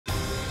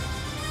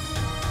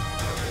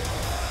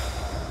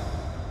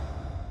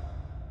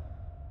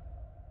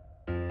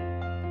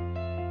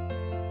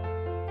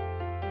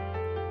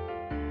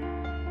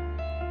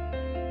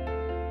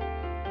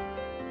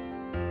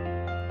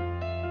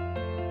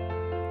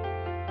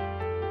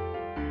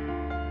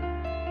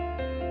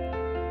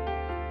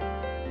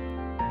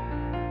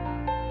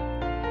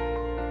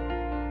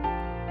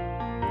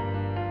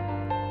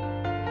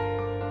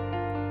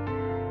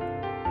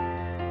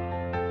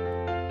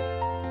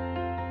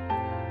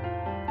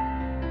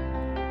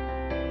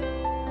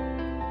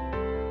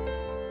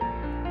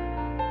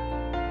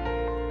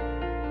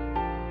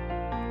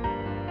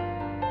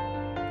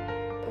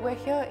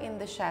we're here in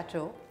the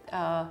chateau.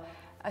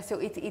 So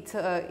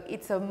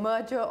it's a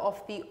merger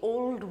of the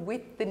old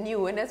with the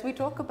new. And as we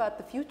talk about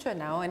the future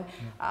now, and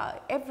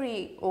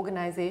every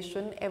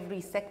organization,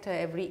 every sector,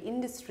 every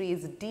industry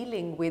is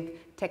dealing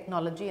with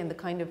technology and the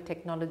kind of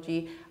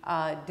technology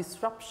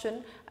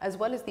disruption, as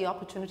well as the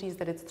opportunities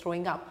that it's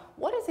throwing up.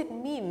 What does it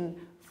mean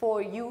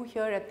for you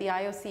here at the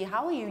IOC?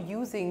 How are you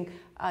using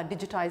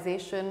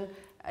digitization?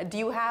 Do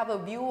you have a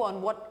view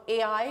on what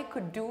AI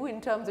could do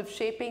in terms of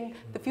shaping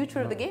the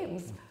future of the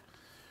games?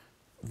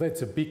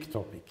 That's a big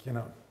topic, you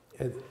know.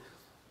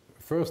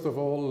 First of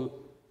all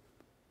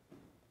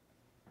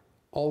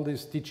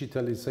this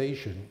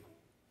digitalization,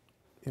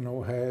 you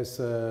know, has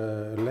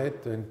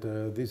led, and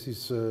this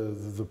is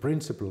the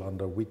principle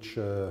under which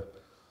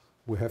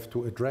we have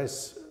to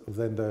address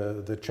then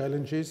the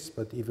challenges,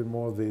 but even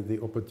more the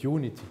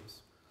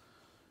opportunities.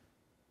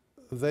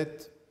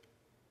 That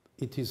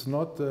it is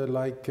not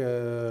like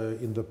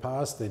in the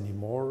past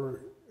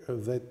anymore,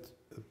 that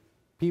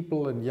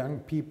people and young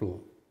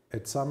people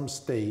at some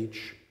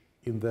stage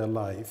in their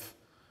life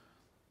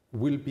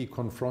will be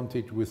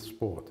confronted with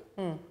sport.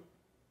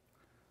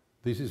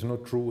 This is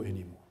not true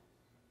anymore.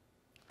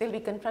 They'll be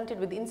confronted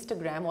with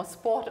Instagram or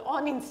sport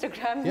on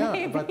Instagram, yeah,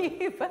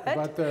 maybe.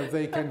 But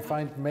they can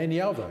find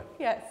many other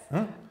yes.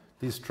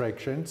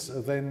 distractions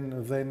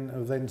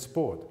than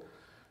sport.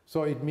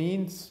 So it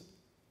means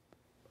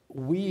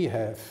we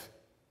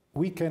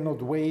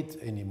cannot wait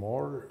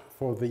anymore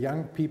for the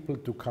young people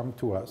to come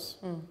to us.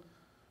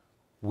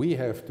 We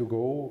have to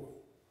go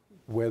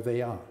where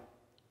they are,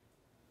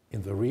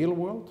 in the real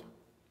world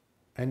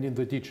and in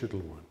the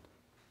digital world.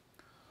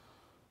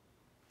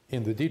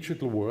 In the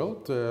digital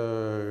world,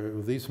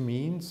 this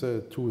means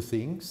two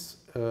things.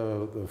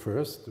 The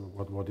first,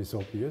 what is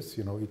obvious,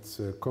 you know, it's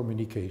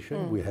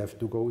communication. We have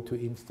to go to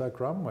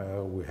Instagram,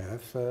 we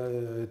have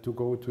to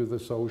go to the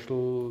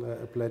social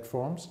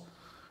platforms.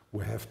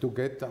 We have to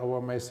get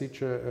our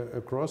message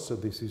across. So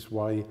this is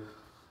why,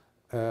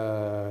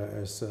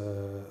 as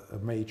a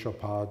major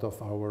part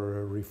of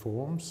our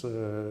reforms,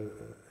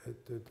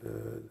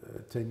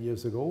 10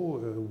 years ago,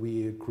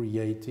 we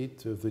created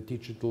the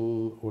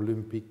Digital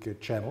Olympic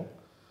Channel,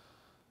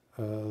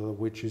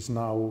 which is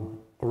now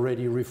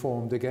already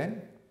reformed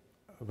again,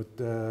 but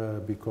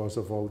because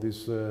of all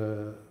this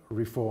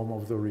reform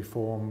of the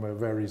reform,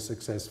 very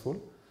successful.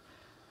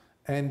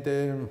 And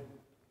the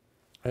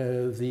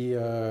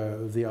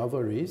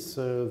other is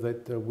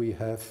that we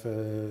have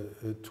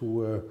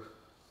to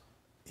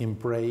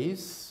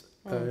embrace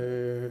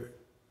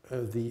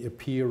the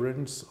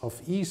appearance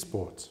of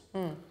eSports,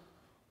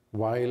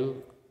 while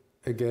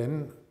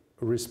again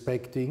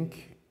respecting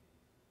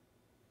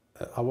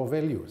our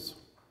values.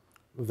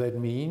 That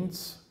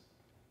means,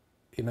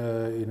 in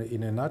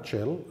a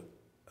nutshell,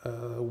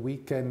 we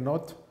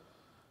cannot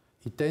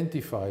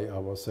identify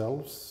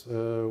ourselves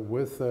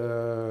with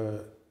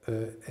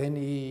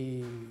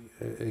any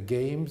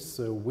games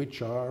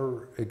which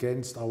are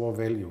against our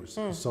values.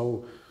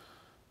 So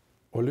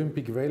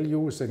Olympic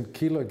values and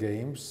killer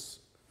games,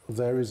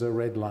 there is a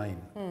red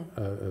line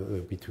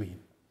between.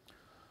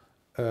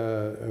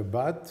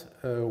 But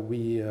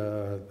we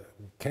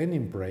can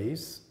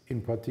embrace, in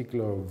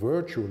particular,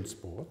 virtual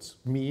sports,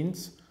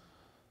 means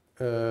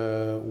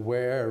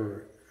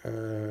where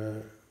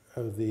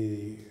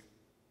the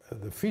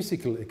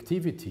physical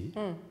activity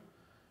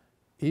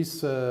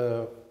is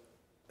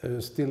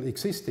still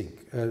existing.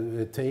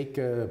 Take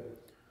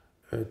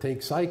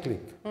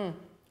cycling.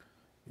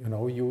 You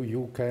know,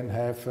 you can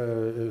have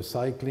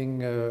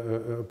cycling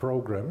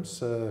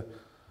programs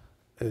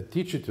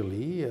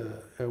digitally,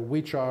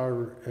 which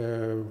are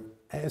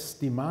as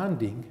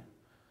demanding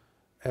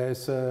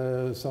as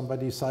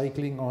somebody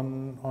cycling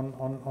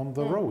on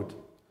the road.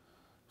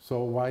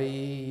 So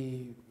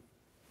why?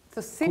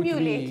 So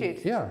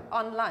simulated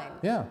online.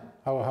 Yeah.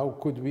 How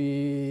could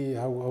we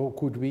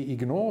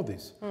ignore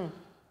this?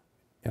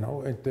 You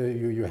know, and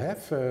you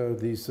have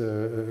these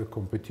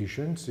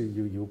competitions.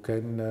 You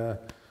can.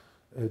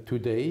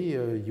 Today,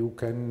 you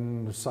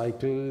can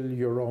cycle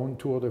your own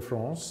Tour de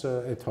France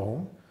at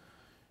home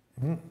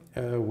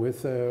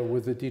with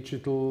a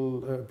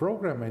digital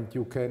program, and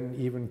you can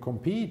even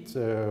compete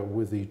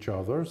with each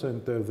other.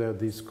 And there are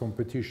these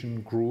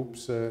competition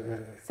groups.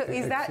 So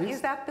is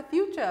that the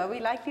future? Are we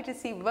likely to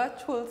see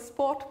virtual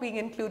sport being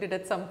included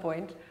at some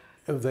point?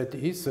 That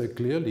is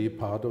clearly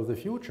part of the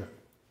future.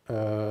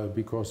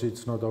 Because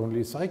it's not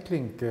only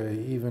cycling,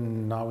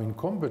 even now in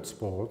combat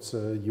sports,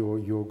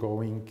 you're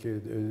going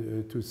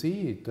to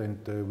see it,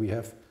 and we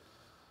have,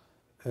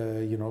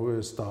 you know,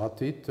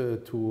 started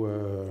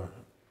to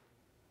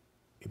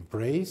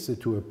embrace,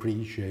 to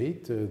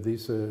appreciate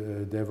this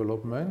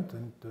development.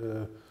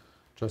 And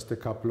just a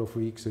couple of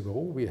weeks ago,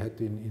 we had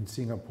in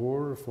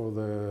Singapore for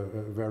the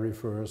very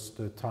first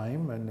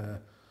time an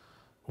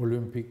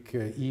Olympic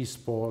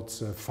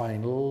eSports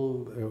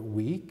final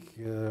week,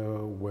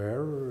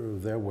 where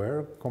there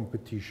were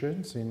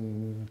competitions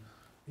in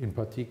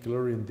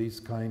particular in this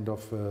kind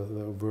of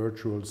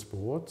virtual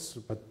sports,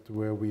 but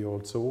where we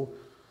also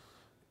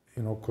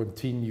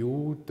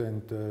continued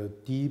and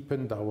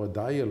deepened our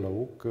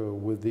dialogue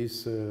with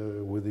this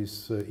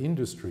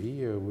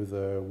industry, with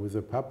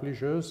the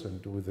publishers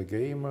and with the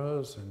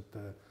gamers and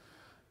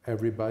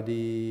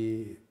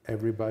everybody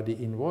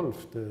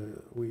involved.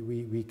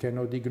 We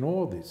cannot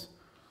ignore this.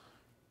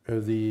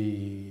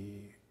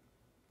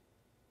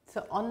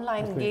 So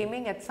online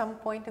gaming at some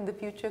point in the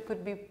future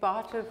could be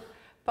part of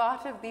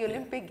the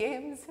Olympic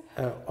Games?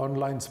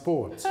 Online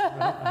sports.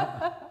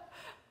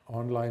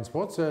 Online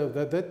sports,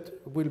 that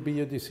will be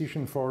a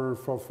decision for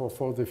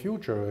the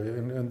future,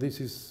 and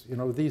this is,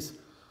 this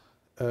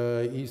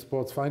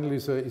eSports finally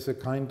is a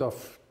kind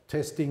of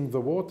testing the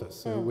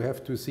waters. We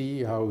have to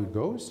see how it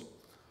goes,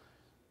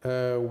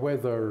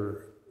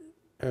 whether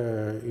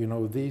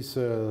these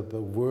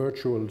the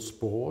virtual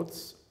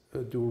sports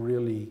do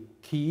really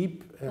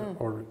keep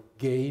or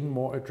gain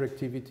more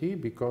attractivity,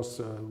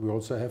 because we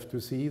also have to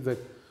see that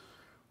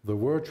the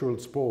virtual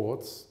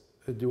sports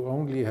do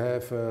only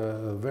have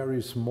a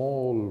very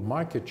small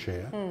market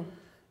share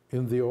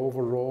in the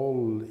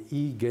overall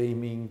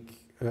e-gaming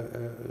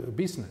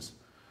business.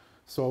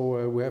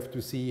 So we have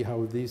to see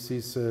how this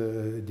is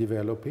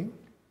developing,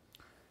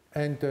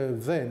 and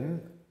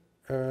then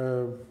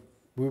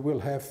we will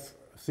have,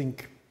 I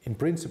think, in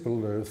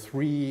principle,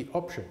 3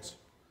 options.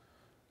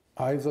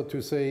 Either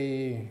to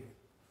say,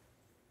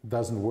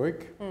 doesn't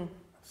work,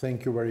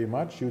 thank you very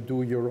much, you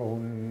do your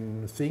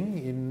own thing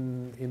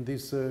in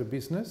this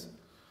business.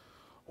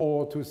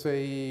 Or to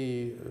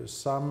say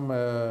some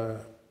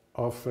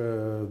of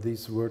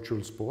these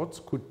virtual sports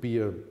could be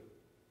a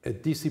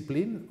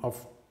discipline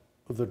of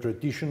the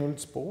traditional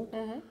sport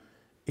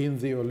in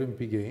the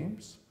Olympic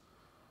Games,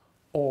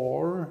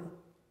 or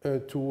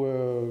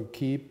to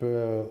keep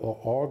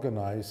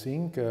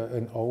organizing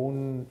an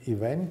own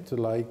event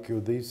like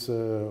this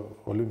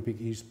Olympic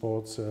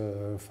eSports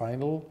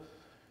final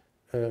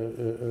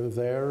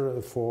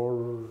there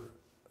for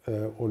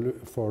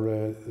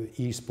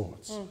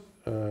eSports.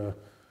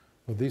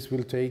 This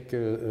will take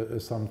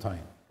some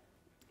time.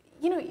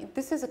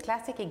 This is a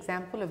classic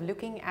example of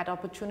looking at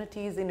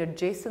opportunities in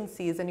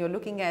adjacencies, and you're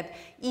looking at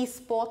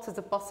eSports as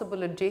a possible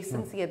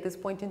adjacency at this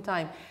point in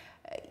time.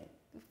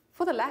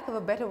 For the lack of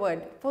a better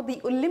word, for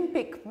the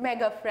Olympic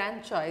mega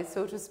franchise,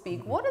 so to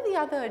speak, what are the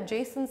other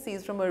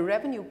adjacencies from a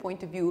revenue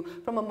point of view,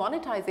 from a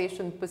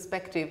monetization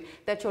perspective,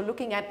 that you're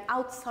looking at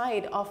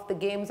outside of the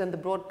games and the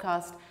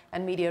broadcast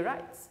and media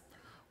rights?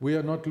 We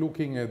are not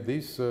looking at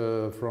this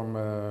from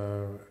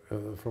a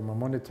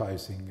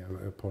monetizing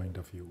point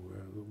of view.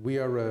 We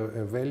are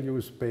a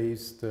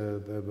values-based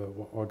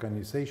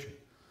organization,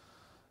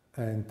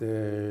 and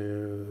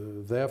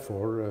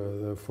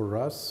therefore, for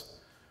us,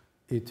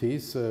 it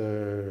is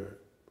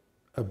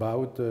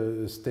about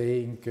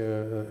staying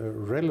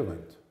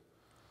relevant.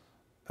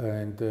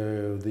 And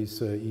this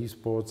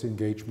eSports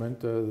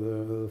engagement,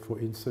 for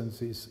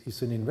instance,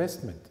 is an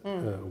investment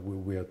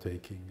we are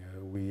taking.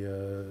 We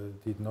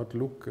did not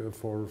look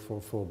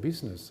for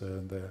business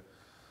in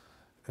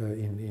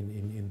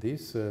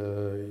this.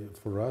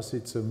 For us,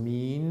 it's a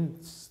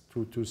means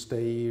to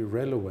stay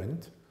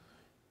relevant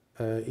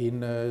in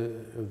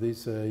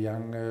this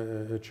young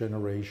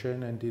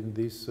generation and in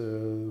this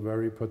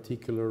very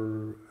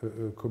particular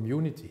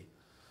community.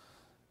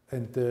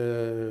 And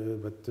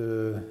but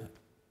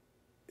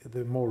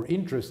the more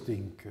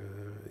interesting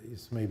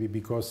is maybe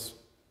because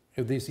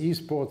this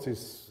eSports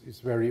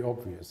is very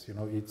obvious.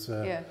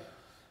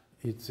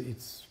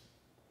 It's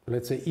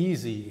let's say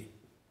easy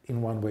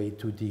in one way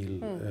to deal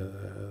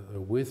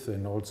with,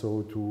 and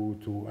also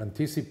to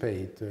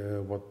anticipate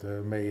what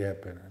may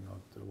happen and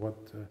not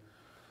what.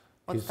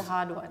 What's the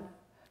hard one?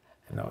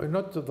 No,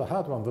 not the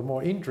hard one. The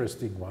more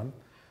interesting one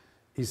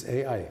is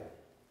AI.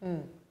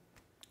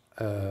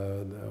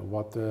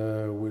 What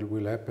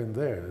will happen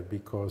there?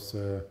 Because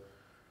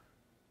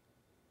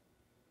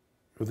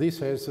this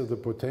has the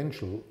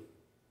potential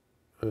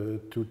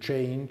to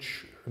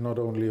change not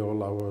only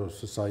all our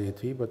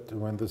society, but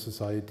when the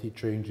society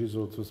changes,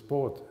 also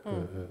sport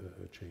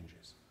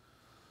changes.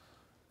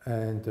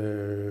 And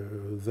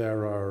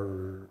there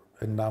are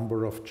a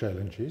number of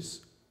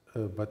challenges,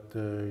 but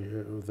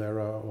there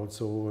are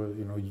also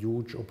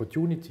huge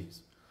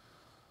opportunities,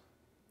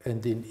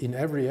 and in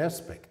every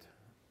aspect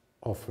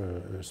of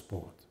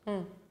sport.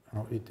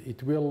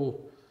 It will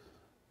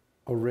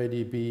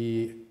already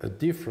be a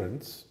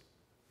difference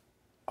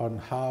on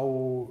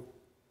how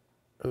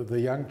the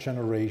young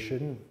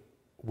generation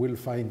will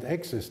find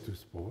access to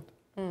sport.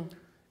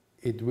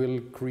 It will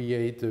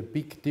create a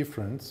big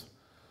difference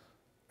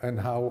in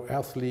how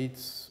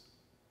athletes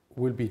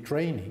will be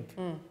training.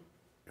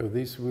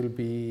 This will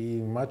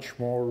be much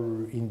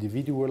more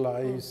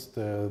individualized.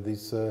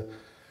 This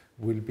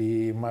will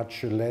be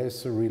much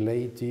less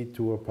related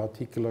to a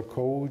particular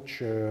coach.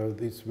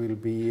 This will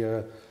be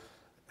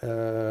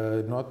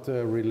not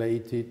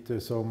related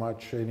so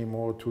much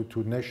anymore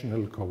to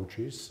national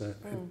coaches.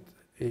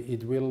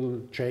 It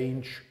will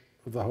change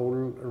the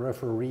whole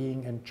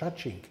refereeing and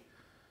judging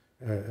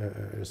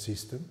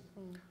system.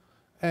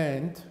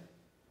 And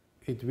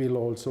it will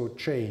also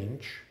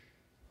change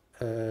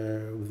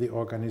the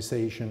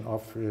organization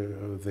of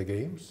the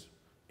games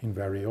in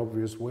very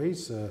obvious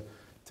ways.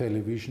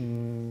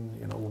 Television,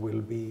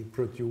 will be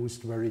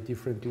produced very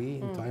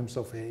differently in times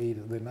of AI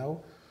than now.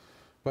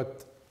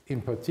 But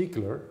in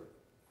particular,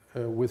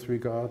 with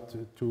regard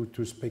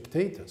to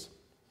spectators,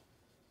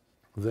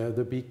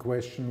 the big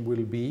question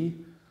will be,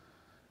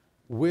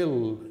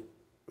 will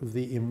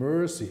the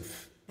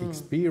immersive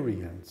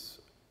experience,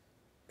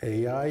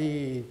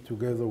 AI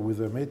together with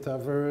the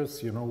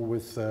metaverse,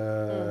 with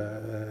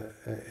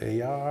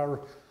AR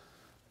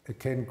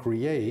can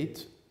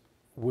create,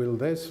 will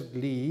this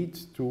lead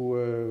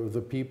to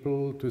the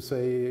people to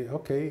say,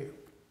 okay,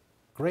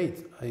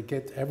 great, I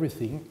get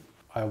everything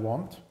I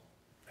want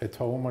at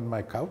home on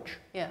my couch?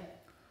 Yeah.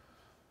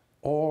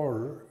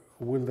 Or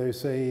will they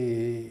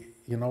say,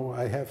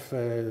 I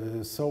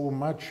have so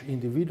much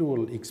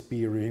individual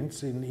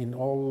experience in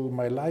all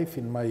my life,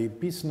 in my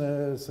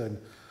business, and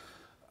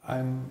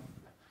I'm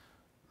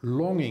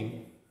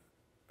longing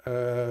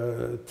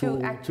to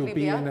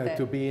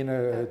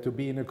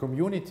be in a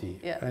community,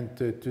 and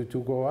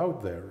to go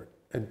out there,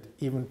 and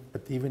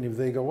even if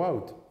they go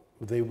out,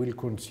 they will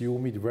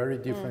consume it very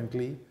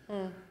differently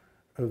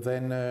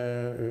than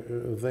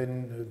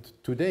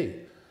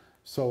today.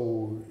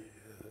 So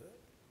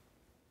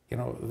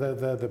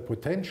the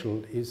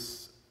potential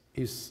is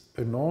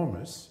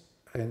enormous,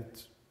 and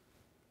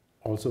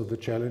also the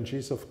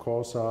challenges, of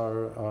course,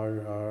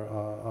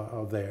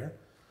 are there.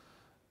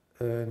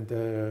 And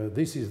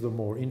this is the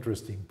more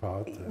interesting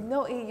part.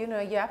 No,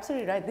 you're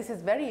absolutely right. This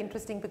is very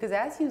interesting because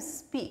as you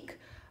speak,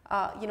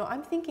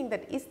 I'm thinking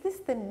that is this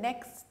the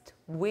next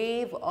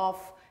wave of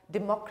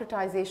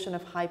democratization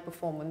of high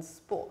performance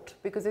sport?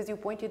 Because as you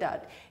pointed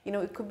out,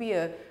 it could be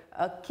a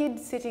kid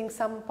sitting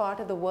some part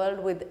of the world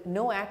with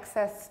no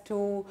access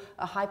to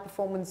a high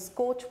performance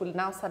coach will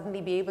now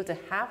suddenly be able to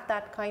have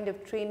that kind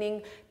of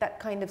training, that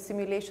kind of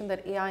simulation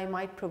that AI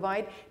might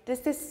provide.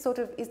 Is this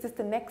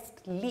the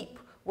next leap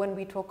when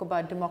we talk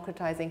about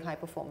democratizing high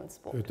performance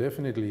sport?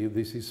 Definitely,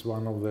 this is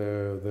one of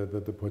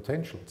the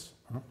potentials.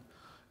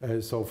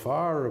 So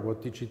far,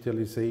 what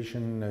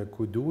digitalization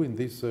could do in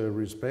this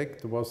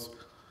respect was,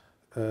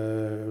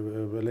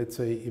 let's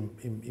say,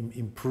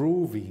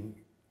 improving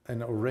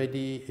an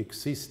already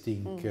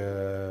existing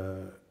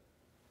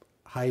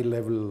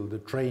high-level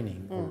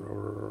training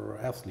or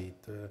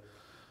athlete.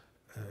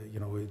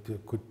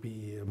 It could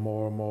be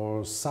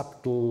more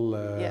subtle,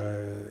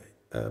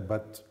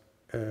 but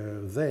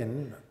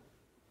then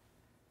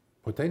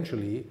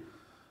potentially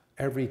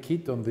every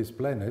kid on this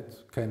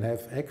planet can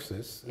have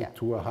access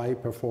to a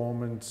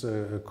high-performance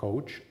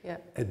coach,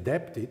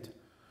 adapted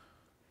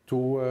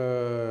to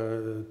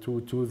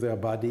their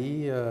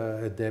body,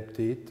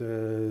 adapted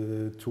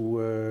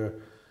to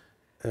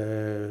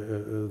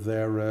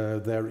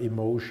their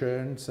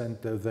emotions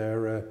and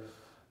their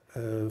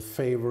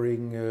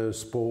favoring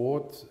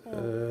sport.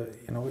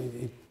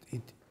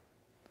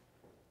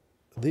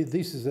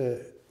 This is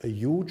a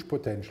huge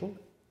potential.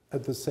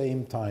 At the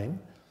same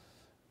time,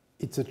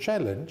 it's a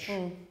challenge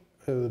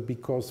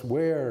because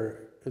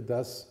where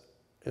does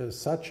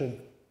such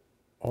an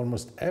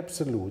almost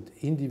absolute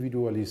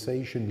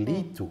individualization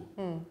lead to?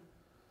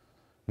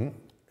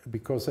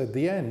 Because at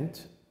the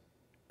end,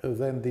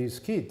 then these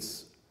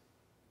kids,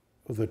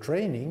 the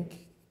training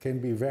can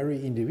be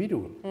very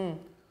individual,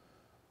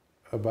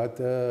 but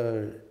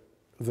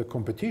the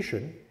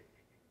competition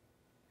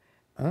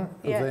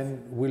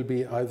then will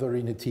be either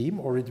in a team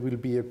or it will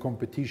be a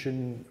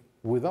competition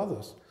with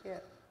others.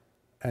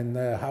 And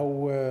how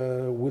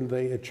will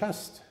they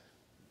adjust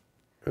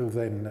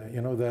then,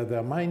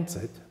 their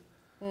mindset?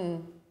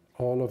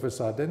 All of a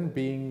sudden,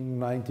 being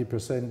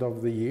 90%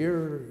 of the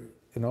year,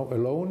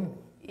 alone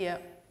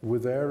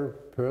with their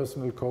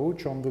personal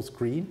coach on the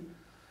screen,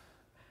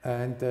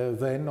 and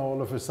then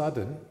all of a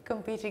sudden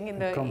competing in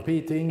the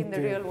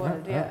real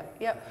world.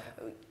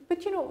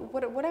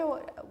 But what I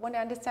want to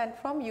understand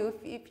from you,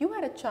 if you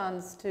had a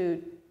chance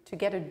to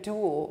get a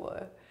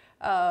do-over,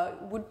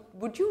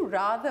 would you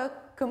rather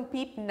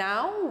compete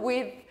now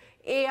with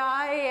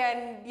AI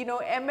and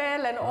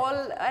ML and all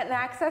and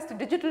access to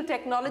digital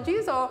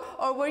technologies, or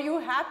were you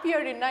happier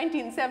in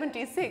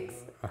 1976?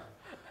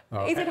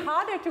 Is it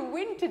harder to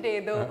win today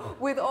though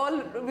with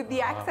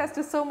the access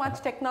to so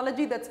much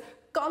technology that's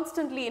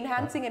constantly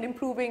enhancing and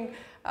improving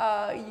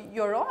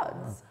your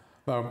odds?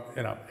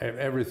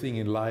 Everything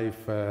in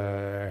life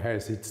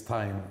has its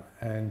time,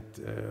 and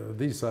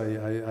this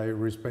I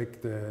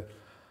respect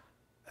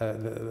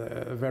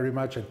very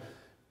much. And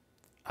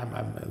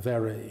I'm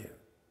very,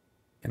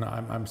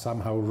 I'm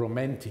somehow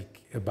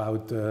romantic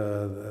about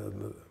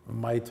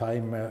my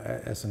time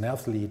as an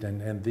athlete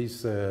and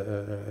this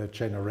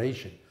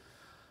generation.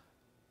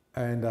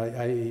 And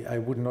I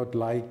would not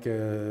like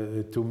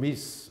to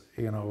miss,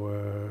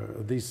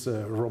 these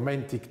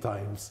romantic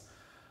times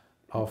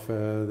of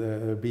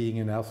being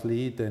an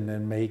athlete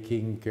and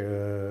making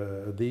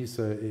these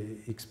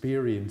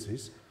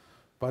experiences.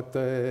 But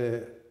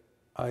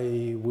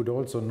I would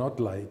also not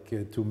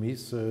like to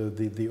miss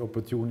the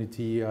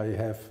opportunity I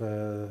have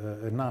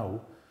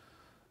now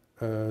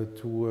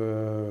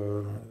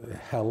to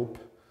help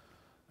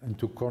and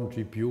to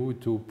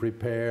contribute to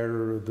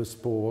prepare the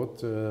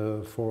sport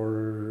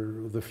for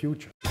the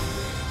future.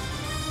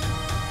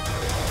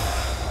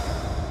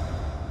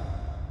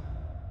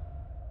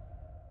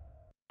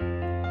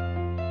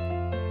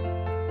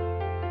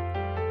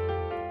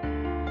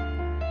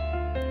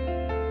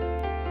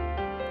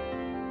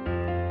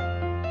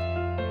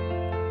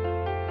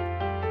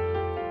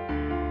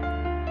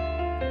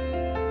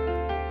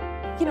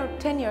 You know,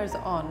 10 years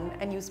on,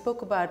 and you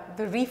spoke about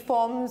the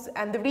reforms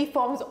and the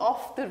reforms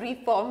of the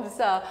reforms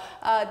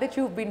that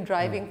you've been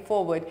driving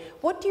forward.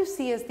 What do you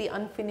see as the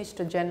unfinished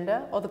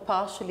agenda or the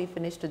partially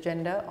finished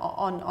agenda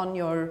on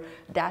your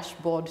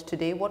dashboard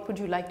today? What would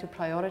you like to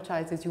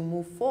prioritize as you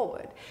move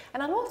forward?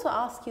 And I'll also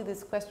ask you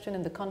this question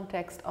in the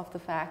context of the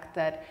fact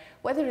that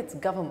whether it's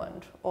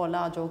government or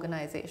large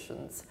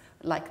organizations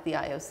like the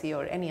IOC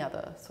or any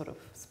other sort of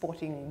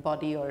sporting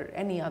body or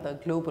any other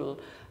global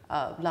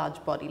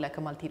large body like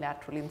a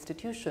multilateral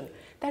institution,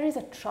 there is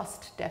a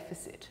trust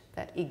deficit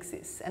that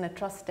exists, and a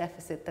trust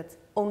deficit that's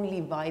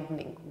only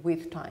widening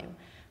with time.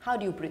 How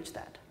do you bridge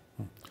that?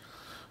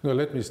 No,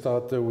 let me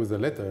start with the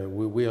latter.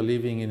 We are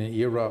living in an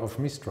era of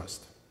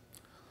mistrust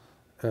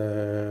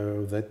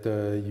that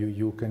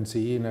you can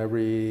see in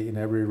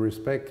every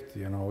respect.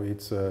 You know,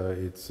 it's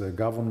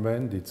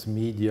government, it's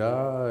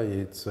media,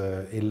 it's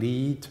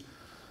elite.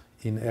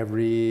 In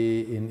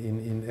every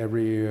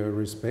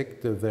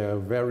respect, there are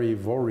very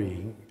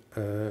worrying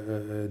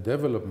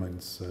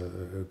developments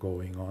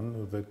going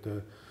on that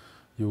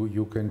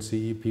you can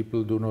see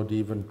people do not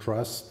even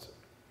trust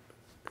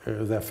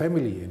their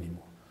family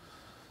anymore.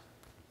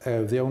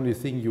 The only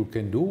thing you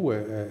can do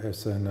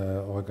as an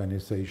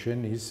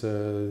organization is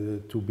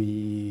to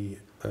be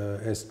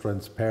as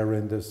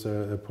transparent as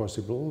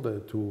possible,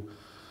 to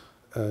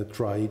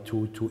try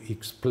to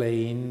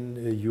explain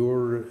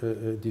your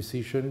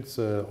decisions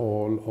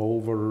all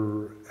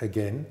over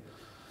again.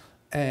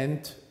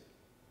 And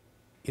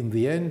in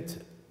the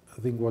end, I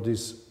think what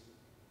is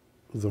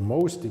the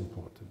most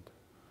important,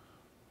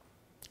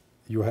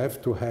 you have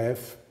to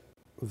have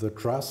the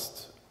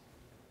trust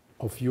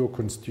of your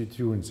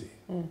constituency.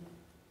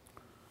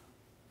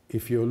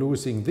 If you're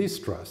losing this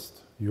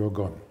trust, you're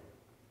gone.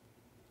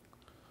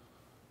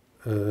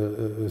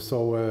 You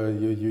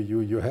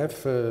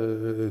have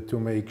to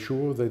make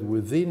sure that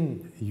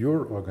within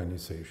your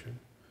organization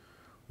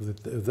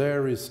that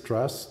there is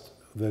trust,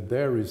 that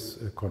there is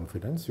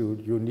confidence.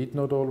 You need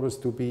not always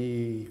to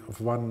be of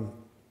one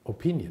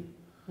opinion,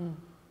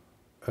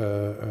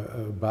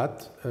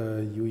 but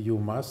you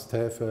must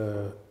have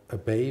a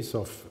base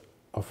of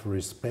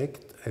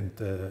respect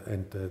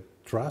and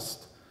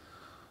trust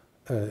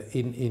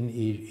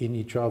in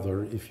each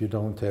other. If you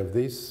don't have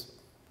this,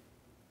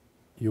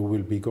 you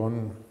will be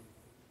gone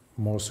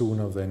more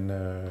sooner than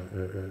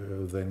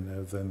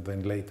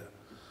later.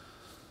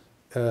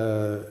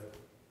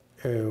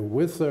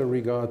 With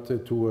regard to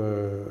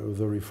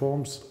the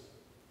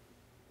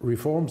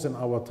reforms in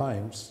our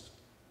times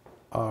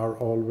are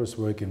always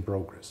work in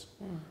progress.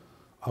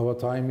 Our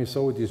time is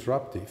so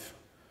disruptive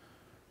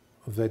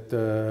that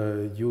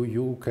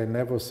you can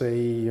never say,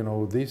 you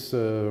know, this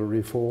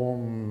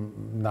reform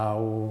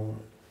now,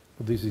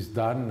 this is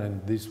done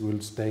and this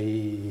will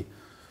stay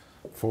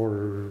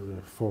for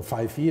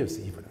 5 years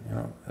even, you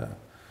know.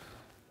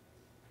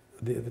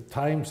 The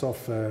times of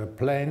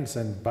plans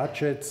and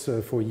budgets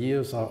for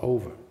years are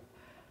over.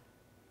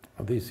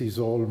 This is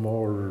all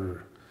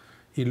more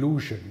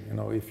illusion, you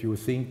know. If you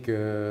think,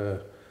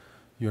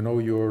 you know,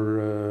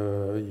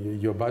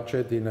 your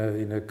budget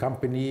in a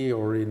company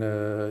or in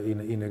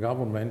a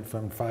government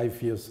from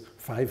 5 years,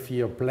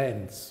 5-year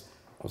plans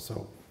or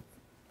so.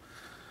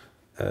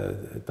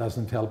 It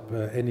doesn't help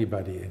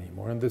anybody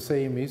anymore. And the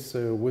same is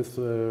with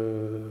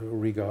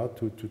regard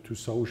to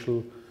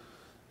social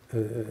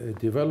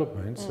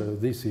developments.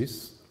 This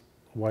is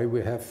why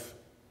we have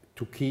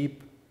to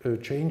keep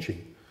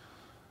changing.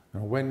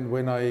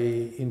 When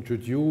I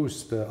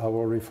introduced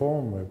our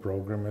reform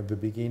program at the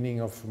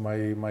beginning of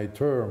my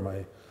term,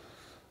 I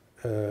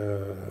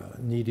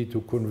needed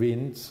to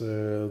convince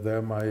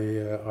my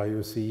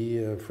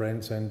IOC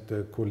friends and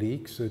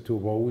colleagues to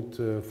vote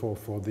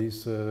for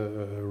these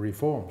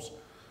reforms.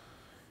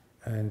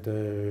 And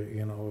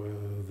you know,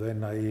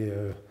 then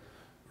I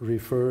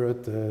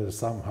referred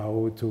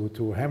somehow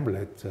to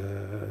Hamlet,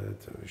 to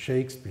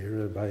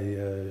Shakespeare, by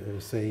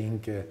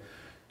saying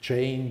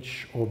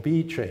change or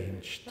be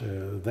changed.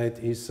 That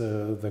is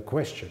the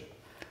question.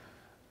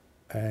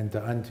 And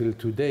until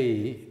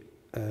today,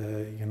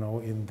 you know,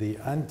 in the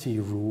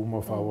ante-room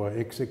of our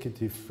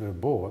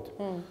executive board,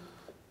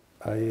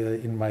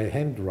 in my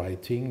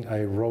handwriting,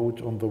 I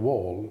wrote on the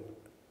wall,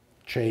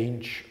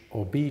 change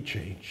or be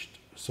changed,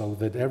 so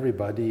that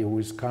everybody who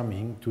is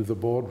coming to the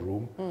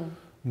boardroom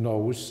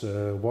knows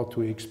what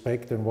to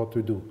expect and what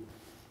to do.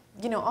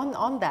 you know,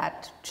 on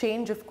that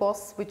change, of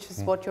course, which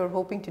is what you're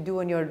hoping to do,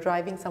 and you're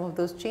driving some of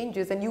those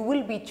changes, and you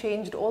will be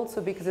changed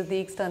also because of the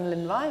external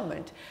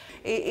environment.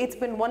 It's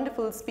been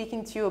wonderful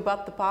speaking to you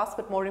about the past,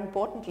 but more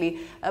importantly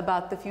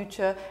about the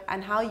future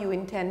and how you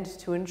intend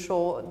to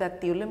ensure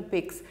that the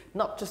Olympics,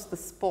 not just the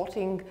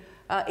sporting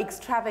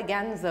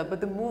extravaganza, but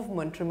the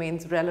movement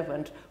remains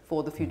relevant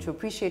for the future.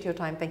 Appreciate your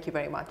time. Thank you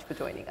very much for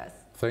joining us.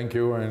 Thank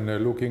you, and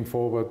looking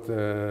forward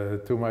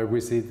to my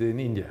visit in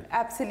India.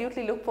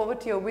 Absolutely look forward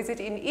to your visit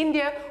in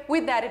India.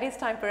 With that, it is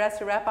time for us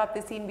to wrap up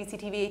the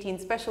CNBC-TV18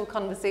 special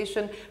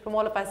conversation from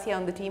all of us here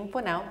on the team.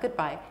 For now,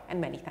 goodbye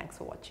and many thanks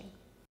for watching.